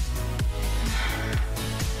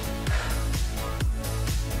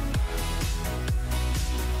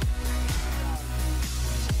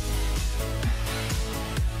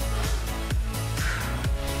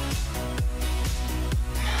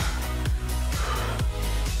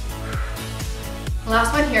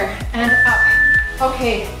 Last one here, and up.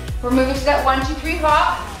 Okay, we're moving to that 1, 2, 3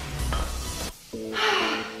 hop.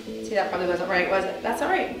 See, that probably wasn't right, was it? That's all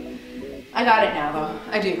right. I got it now, though.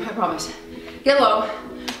 I do, I promise. Get low.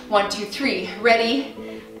 1, 2, 3. Ready,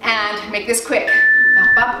 and make this quick.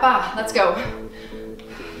 Ba, ba, ba. Let's go.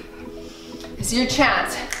 This is your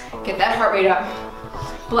chance. Get that heart rate up.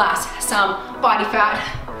 Blast some body fat.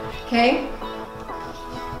 Okay?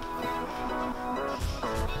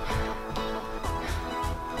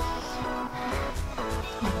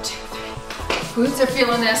 Glutes are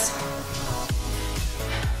feeling this.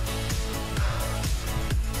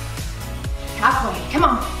 Halfway, come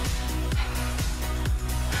on.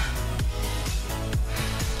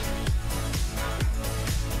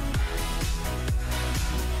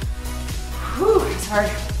 Whew, it's hard.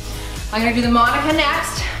 I'm gonna do the Monica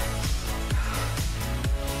next.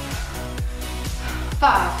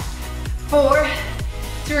 5, 4,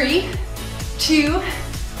 3, 2,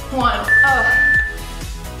 1. Oh,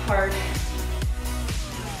 hard.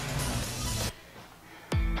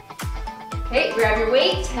 Okay, grab your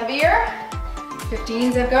weight, heavier.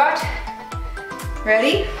 15s I've got.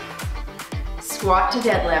 Ready? Squat to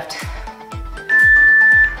deadlift.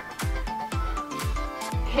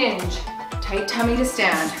 Hinge, tight tummy to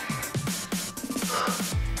stand.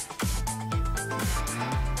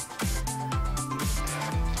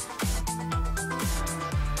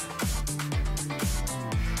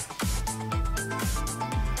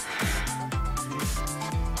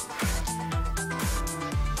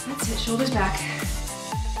 That's it, shoulders back.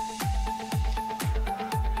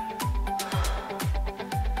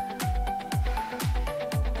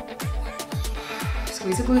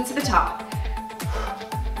 Squeeze the glutes at the top.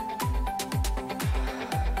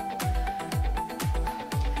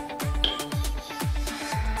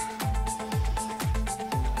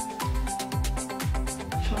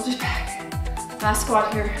 Shoulders back. Last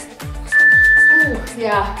squat here. Ooh,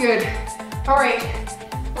 yeah, good. All right,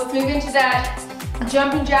 let's move into that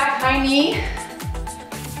jumping jack high knee.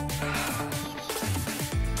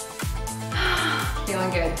 Feeling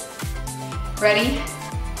good. Ready?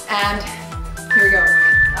 And here we go.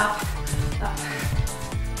 Up, up.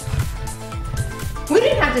 We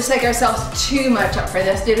didn't have to psych ourselves too much up for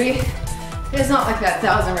this, did we? It's not like that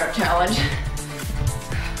 1,000 rep challenge.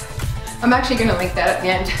 I'm actually gonna link that at the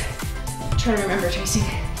end. Try to remember, Tracy.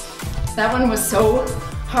 That one was so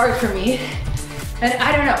hard for me. And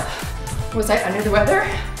I don't know, was I under the weather?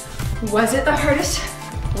 Was it the hardest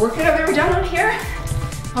workout I've ever done on here?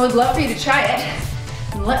 I would love for you to try it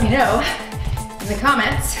and let me know in the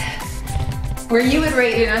comments where you would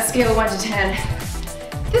rate it on a scale of 1 to 10.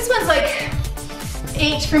 This one's like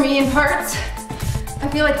 8 for me in parts. I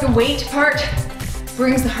feel like the weight part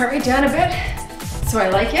brings the heart rate down a bit, so I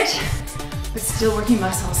like it, but still working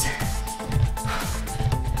muscles.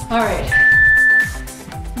 All right,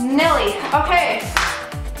 Nelly, okay.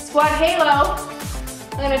 Squat halo.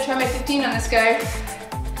 I'm gonna try my 15 on this guy.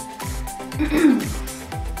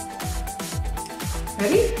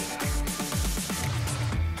 Ready?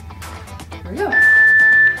 Here we go.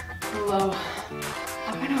 Low,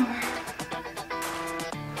 up and over.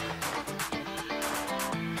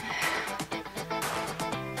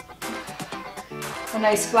 A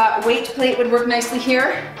nice flat weight plate would work nicely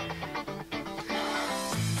here.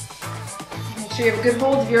 Make sure you have a good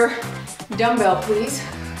hold of your dumbbell, please.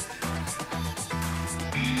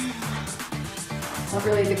 Not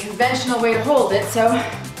really the conventional way to hold it, so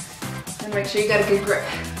and make sure you got a good grip.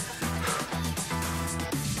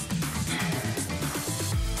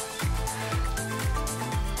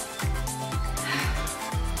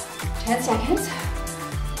 Ten seconds.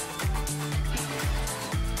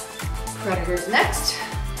 Predator's next.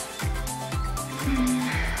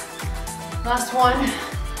 Last one.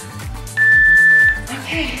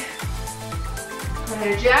 Okay.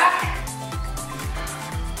 Predator jack.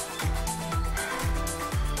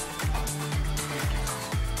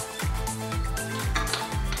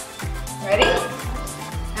 Ready?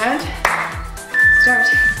 And start.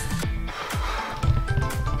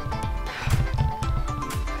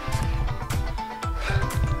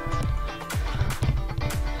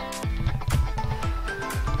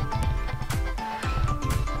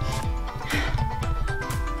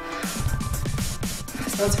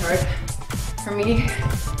 So it's hard for me.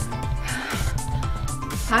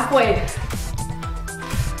 Halfway.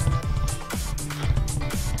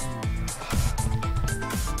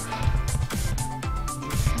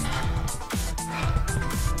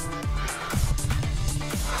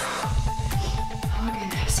 Oh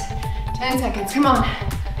goodness. 10 seconds, come on.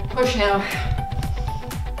 Push now.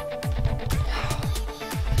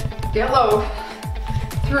 Get low.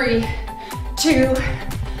 3, 2,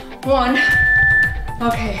 1.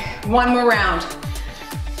 Okay, one more round.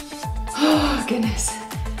 Oh goodness.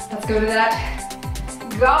 Let's go to that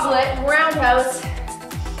goblet roundhouse.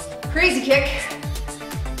 Crazy kick.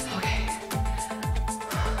 Okay.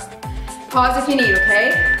 Pause if you need,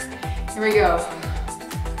 okay? Here we go.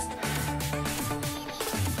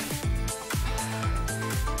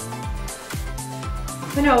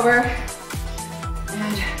 Up and over.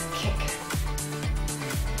 And kick.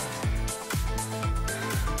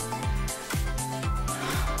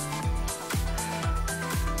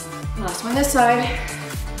 Last one this side.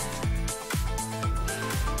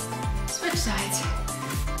 Switch sides.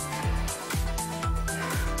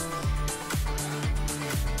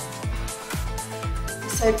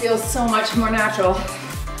 This side feels so much more natural.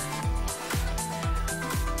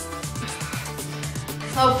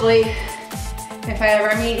 Hopefully, if I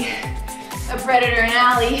ever meet a predator in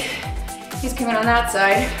alley, he's coming on that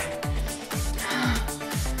side.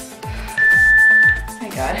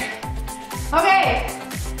 Thank God. Okay.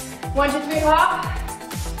 1, 2, 3, hop.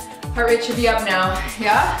 Heart rate should be up now,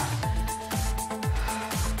 yeah?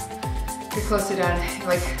 You're close to done,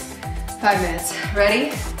 like 5 minutes.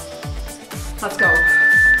 Ready? Let's go.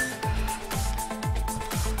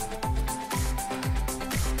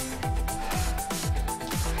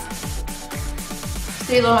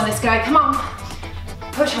 Stay low on this guy, come on.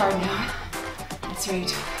 Push hard now. That's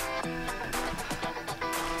right.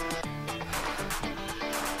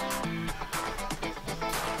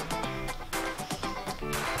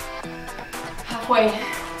 Halfway.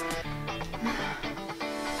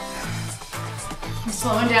 I'm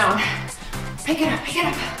slowing down. Pick it up, pick it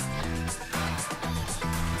up.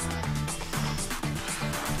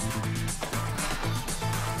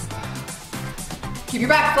 Keep your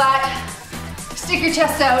back flat. Stick your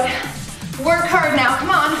chest out. Work hard now, come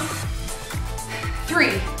on.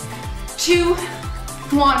 3, 2,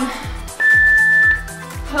 1.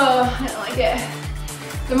 Oh, I don't like it.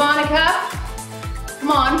 The Monica,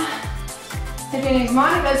 come on. If you need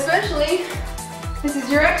Monica especially, this is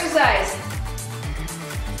your exercise.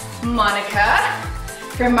 Monica,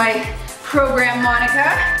 from my program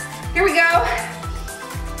Monica. Here we go.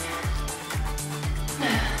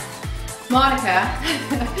 Monica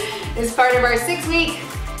is part of our 6-week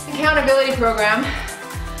accountability program.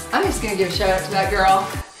 I'm just gonna give a shout out to that girl.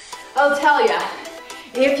 I'll tell ya,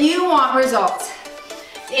 if you want results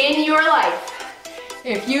in your life,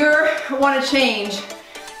 if you want to change,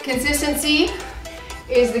 consistency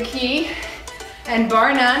is the key, and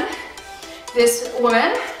bar none, this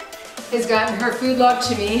woman has gotten her food log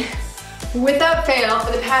to me without fail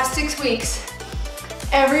for the past 6 weeks,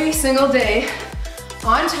 every single day,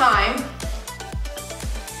 on time.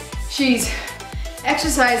 She's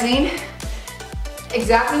exercising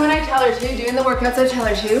exactly when I tell her to, doing the workouts I tell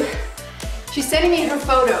her to. She's sending me her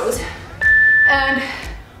photos, and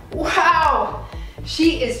wow,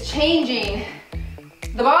 she is changing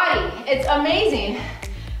the body. It's amazing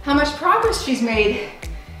how much progress she's made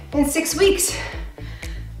in 6 weeks.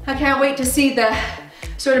 I can't wait to see the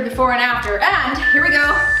sort of before and after. And here we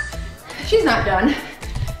go. She's not done.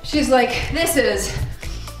 She's like, this is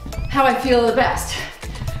how I feel the best,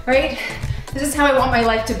 right? This is how I want my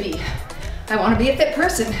life to be. I want to be a fit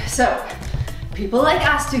person. So people like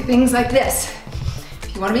us do things like this.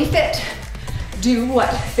 If you want to be fit, do what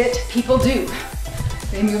fit people do.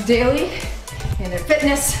 They move daily in their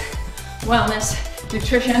fitness, wellness,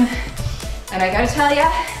 nutrition, and I gotta tell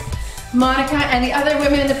ya, Monica and the other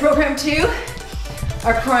women in the program too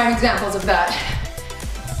are prime examples of that.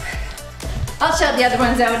 I'll shout the other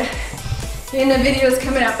ones out in the videos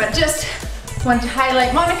coming up, but just want to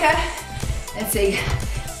highlight Monica and say,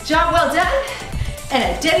 job well done, and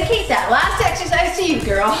I dedicate that last exercise to you,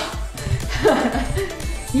 girl.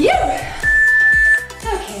 You!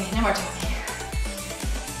 Okay, now we're talking.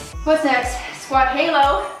 What's next? Squat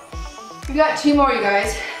halo. We got 2 more, you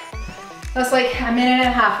guys. That's like a minute and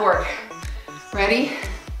a half work. Ready?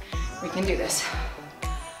 We can do this.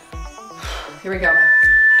 Here we go.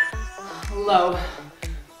 Low,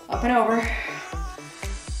 up and over.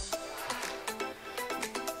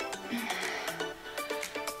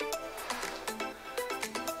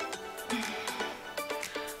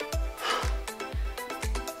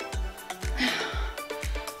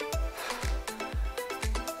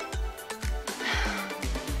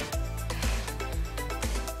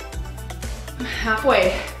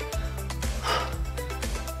 Halfway.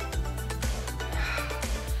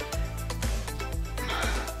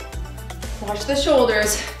 Watch the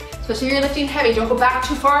shoulders, especially if you're lifting heavy. Don't go back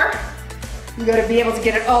too far. You gotta be able to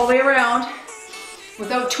get it all the way around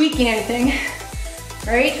without tweaking anything,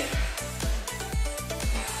 right?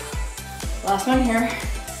 Last one here.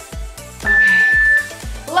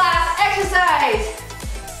 Okay. Last exercise.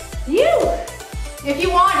 If you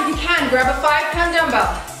want, if you can, grab a 5-pound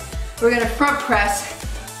dumbbell. We're gonna front press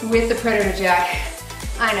with the Predator Jack.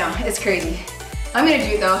 I know, it's crazy. I'm gonna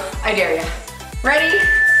do it though, I dare ya. Ready?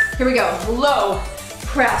 Here we go, low,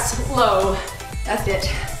 press, low. That's it.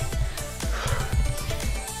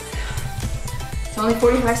 It's only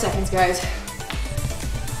 45 seconds, guys.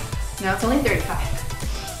 Now it's only 35.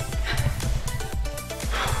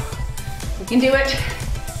 We can do it.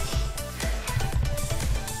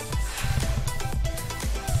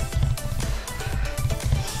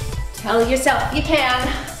 Tell yourself you can.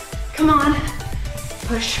 Come on.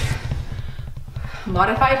 Push.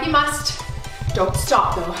 Modify if you must. Don't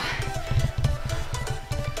stop though.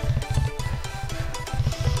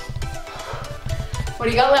 What do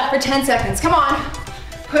you got left for 10 seconds? Come on.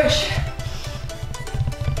 Push.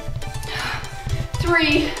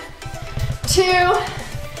 3, 2,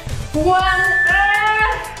 1.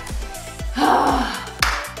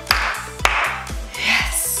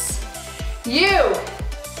 Yes. You.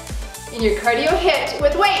 In your cardio HIIT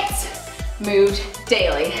with weights, moved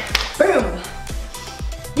daily. Boom.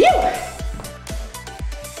 You.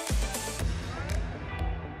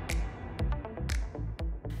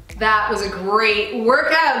 That was a great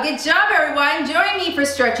workout. Good job, everyone. Join me for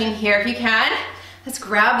stretching here if you can. Let's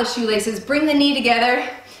grab the shoelaces, bring the knee together,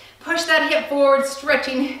 push that hip forward,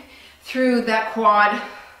 stretching through that quad.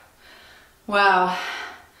 Wow.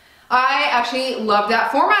 I actually love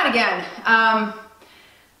that format again.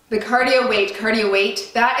 The cardio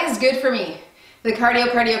weight, that is good for me. The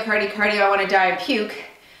cardio, I want to die and puke.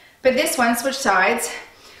 But this one, switch sides,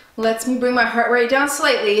 lets me bring my heart rate down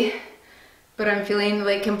slightly, but I'm feeling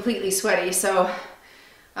like completely sweaty. So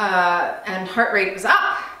and heart rate was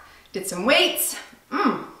up. Did some weights.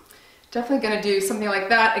 Definitely gonna do something like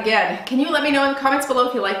that again. Can you let me know in the comments below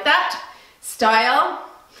if you like that style?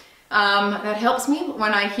 That helps me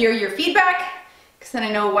when I hear your feedback, because then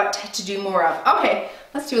I know what to do more of. Okay,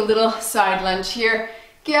 let's do a little side lunge here.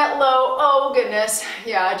 Get low, oh goodness.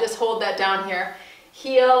 Yeah, just hold that down here.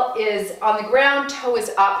 Heel is on the ground, toe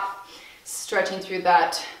is up, stretching through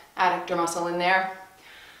that adductor muscle in there.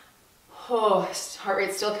 Oh, heart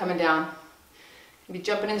rate's still coming down. I'll be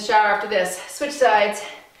jumping in the shower after this. Switch sides,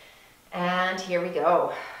 and here we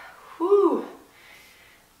go. Whew.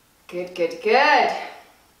 Good, good, good.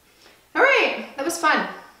 All right, that was fun.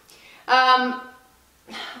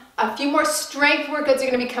 A few more strength workouts are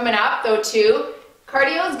gonna be coming up though too.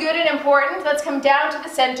 Cardio is good and important. Let's come down to the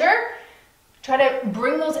center. Try to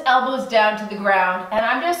bring those elbows down to the ground. And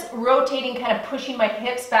I'm just rotating, kind of pushing my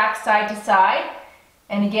hips back side to side.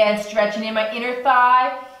 And again, stretching in my inner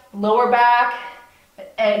thigh, lower back,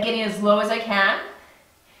 and getting as low as I can.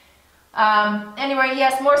 Anyway,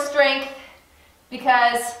 yes, more strength,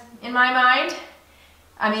 because in my mind,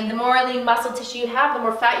 I mean, the more lean muscle tissue you have, the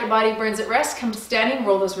more fat your body burns at rest. Come to standing,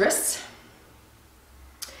 roll those wrists.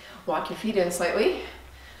 Walk your feet in slightly,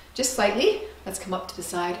 just slightly. Let's come up to the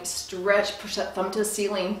side, stretch, push that thumb to the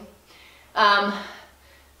ceiling.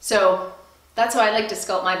 So that's how I like to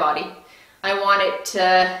sculpt my body. I want it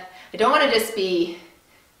to, I don't want to just be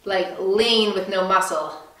like lean with no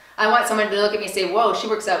muscle. I want someone to look at me and say, whoa, she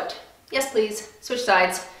works out. Yes, please, switch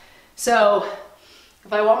sides. So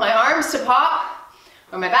if I want my arms to pop,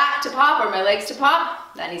 or my back to pop, or my legs to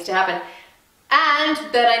pop, that needs to happen. And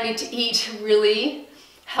then I need to eat really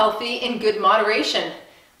healthy in good moderation.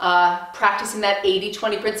 Practicing that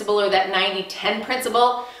 80-20 principle or that 90-10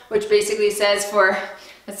 principle, which basically says for,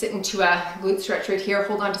 let's sit into a glute stretch right here,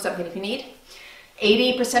 hold on to something if you need.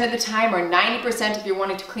 80% of the time, or 90% if you're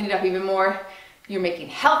wanting to clean it up even more, you're making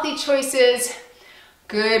healthy choices,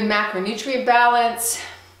 good macronutrient balance,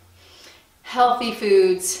 healthy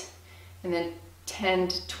foods, and then 10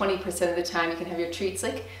 to 20% of the time you can have your treats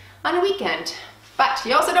like on a weekend. But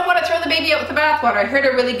you also don't want to throw the baby out with the bathwater. I heard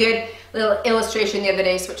a really good little illustration the other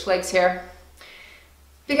day, switch legs here.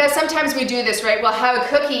 Because sometimes we do this, right? We'll have a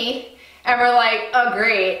cookie and we're like, oh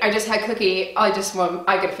great, I just had cookie, I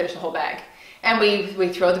gotta finish the whole bag. And we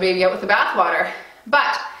throw the baby out with the bathwater.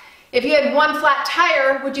 But if you had one flat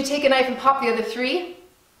tire, would you take a knife and pop the other three?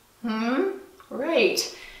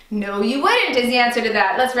 Great. No, you wouldn't is the answer to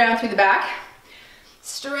that. Let's round through the back.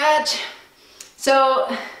 Stretch.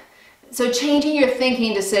 So changing your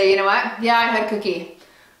thinking to say, you know what? Yeah, I had cookie.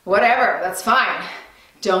 Whatever, that's fine.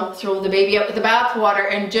 Don't throw the baby out with the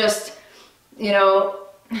bathwater and just, you know,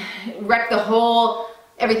 wreck the whole,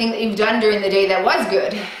 everything that you've done during the day that was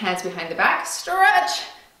good. Hands behind the back, stretch,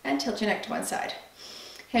 and tilt your neck to one side.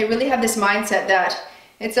 Okay, really have this mindset that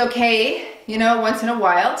it's okay, you know, once in a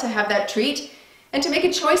while to have that treat and to make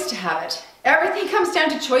a choice to have it. Everything comes down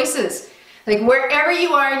to choices. Like wherever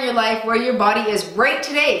you are in your life, where your body is right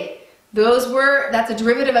today, that's a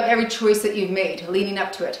derivative of every choice that you've made leading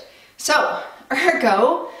up to it. So,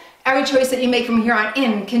 ergo, every choice that you make from here on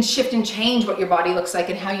in can shift and change what your body looks like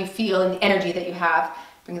and how you feel and the energy that you have.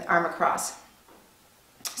 Bring the arm across.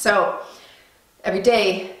 So, every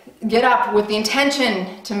day, get up with the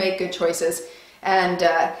intention to make good choices. And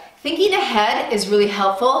thinking ahead is really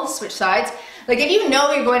helpful. Switch sides. Like if you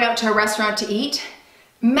know you're going out to a restaurant to eat,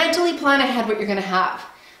 mentally plan ahead what you're gonna have.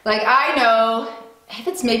 Like I know, if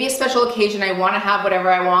it's maybe a special occasion, I want to have whatever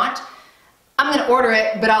I want, I'm going to order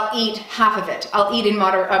it, but I'll eat half of it. I'll eat in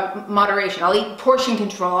moderation. I'll eat portion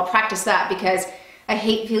control. I'll practice that because I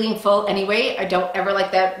hate feeling full anyway. I don't ever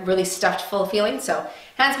like that really stuffed full feeling. So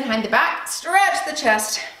hands behind the back, stretch the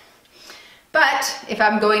chest. But if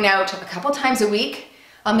I'm going out a couple times a week,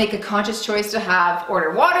 I'll make a conscious choice to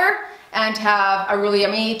order water and have a really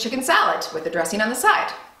yummy chicken salad with the dressing on the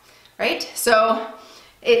side, right? So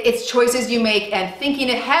it's choices you make and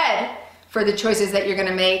thinking ahead for the choices that you're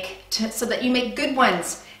gonna make so that you make good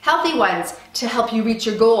ones, healthy ones to help you reach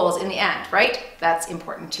your goals in the end, right? That's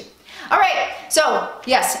important too. All right, so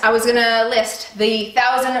yes, I was gonna list the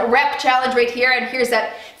 1,000 rep challenge right here, and here's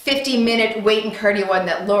that 50-minute weight and cardio one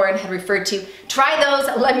that Lauren had referred to. Try those,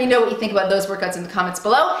 let me know what you think about those workouts in the comments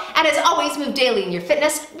below. And as always, move daily in your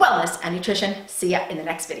fitness, wellness, and nutrition. See ya in the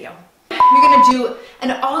next video. You're gonna do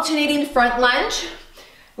an alternating front lunge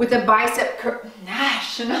with a bicep curl.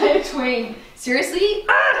 Shania Twain. Seriously?